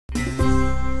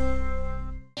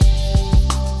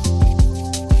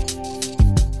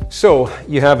So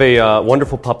you have a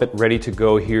wonderful puppet ready to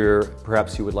go here.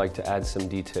 Perhaps you would like to add some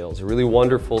details. A really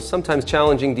wonderful, sometimes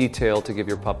challenging detail to give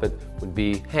your puppet would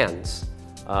be hands,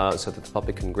 so that the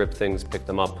puppet can grip things, pick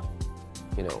them up,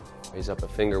 raise up a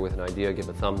finger with an idea, give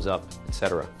a thumbs up,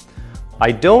 etc.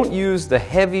 I don't use the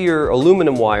heavier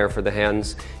aluminum wire for the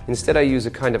hands. Instead, I use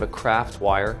a kind of a craft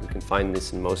wire. You can find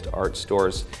this in most art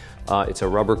stores. It's a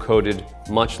rubber-coated,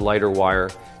 much lighter wire.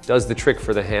 Does the trick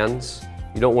for the hands.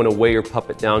 You don't want to weigh your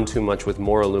puppet down too much with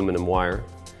more aluminum wire.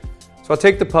 So I'll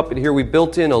take the puppet here. We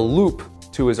built in a loop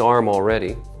to his arm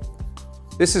already.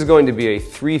 This is going to be a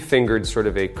three-fingered, sort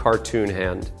of a cartoon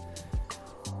hand.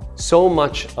 So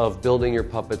much of building your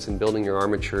puppets and building your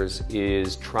armatures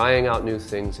is trying out new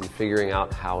things and figuring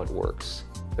out how it works.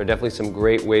 There are definitely some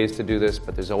great ways to do this,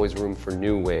 but there's always room for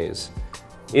new ways.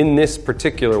 In this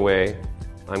particular way,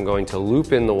 I'm going to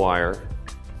loop in the wire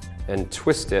and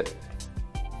twist it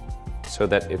so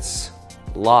that it's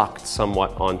locked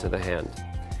somewhat onto the hand.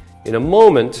 In a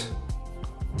moment,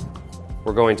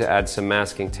 we're going to add some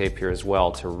masking tape here as well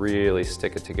to really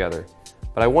stick it together.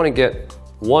 But I want to get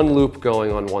one loop going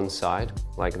on one side,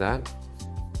 like that.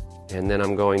 And then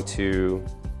I'm going to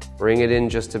bring it in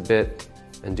just a bit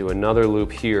and do another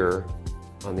loop here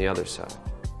on the other side.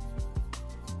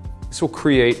 This will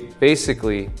create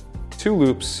basically two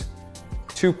loops,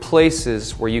 two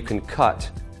places where you can cut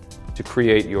to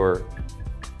create your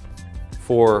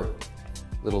 4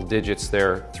 little digits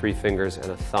there, 3 fingers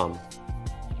and a thumb.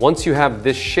 Once you have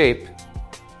this shape,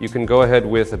 you can go ahead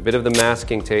with a bit of the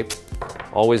masking tape.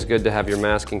 Always good to have your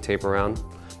masking tape around.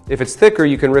 If it's thicker,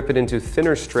 you can rip it into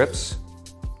thinner strips.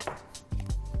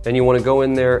 And you want to go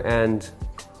in there and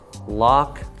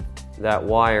lock that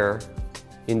wire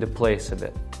into place a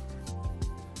bit.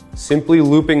 Simply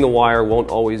looping the wire won't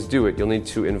always do it. You'll need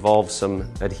to involve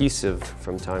some adhesive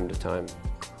from time to time.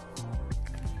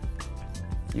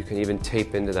 You can even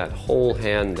tape into that whole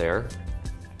hand there.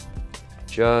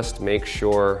 Just make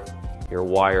sure your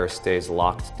wire stays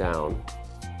locked down.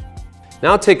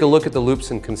 Now take a look at the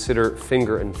loops and consider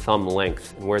finger and thumb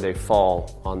length and where they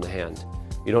fall on the hand.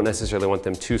 You don't necessarily want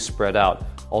them too spread out,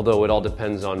 although it all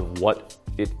depends on what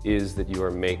it is that you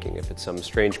are making. If it's some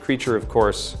strange creature, of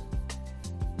course,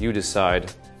 you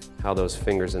decide how those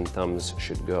fingers and thumbs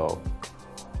should go.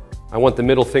 I want the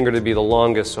middle finger to be the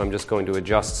longest, so I'm just going to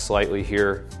adjust slightly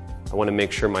here. I want to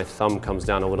make sure my thumb comes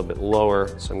down a little bit lower,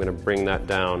 so I'm going to bring that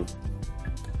down.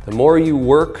 The more you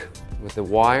work with the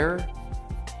wire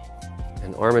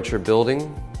and armature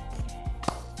building,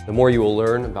 the more you will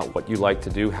learn about what you like to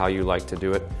do, how you like to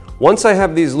do it. Once I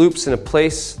have these loops in a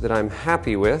place that I'm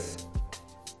happy with,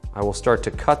 I will start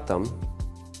to cut them.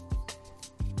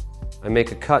 I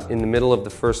make a cut in the middle of the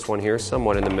first one here,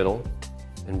 somewhat in the middle,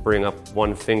 and bring up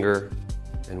one finger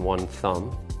and one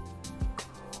thumb.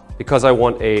 Because I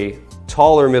want a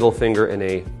taller middle finger and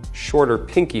a shorter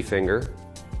pinky finger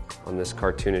on this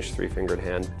cartoonish 3-fingered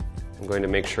hand, I'm going to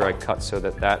make sure I cut so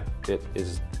that that bit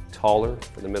is taller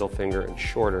for the middle finger and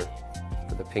shorter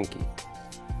for the pinky.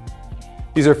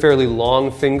 These are fairly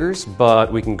long fingers,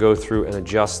 but we can go through and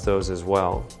adjust those as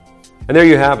well. And there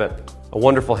you have it, a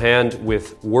wonderful hand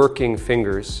with working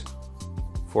fingers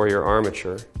for your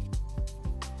armature.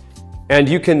 And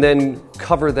you can then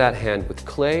cover that hand with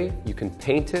clay, you can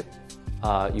paint it,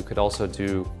 you could also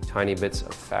do tiny bits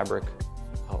of fabric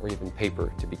or even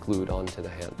paper to be glued onto the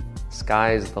hand.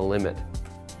 Sky's the limit,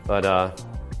 but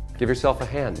give yourself a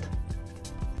hand.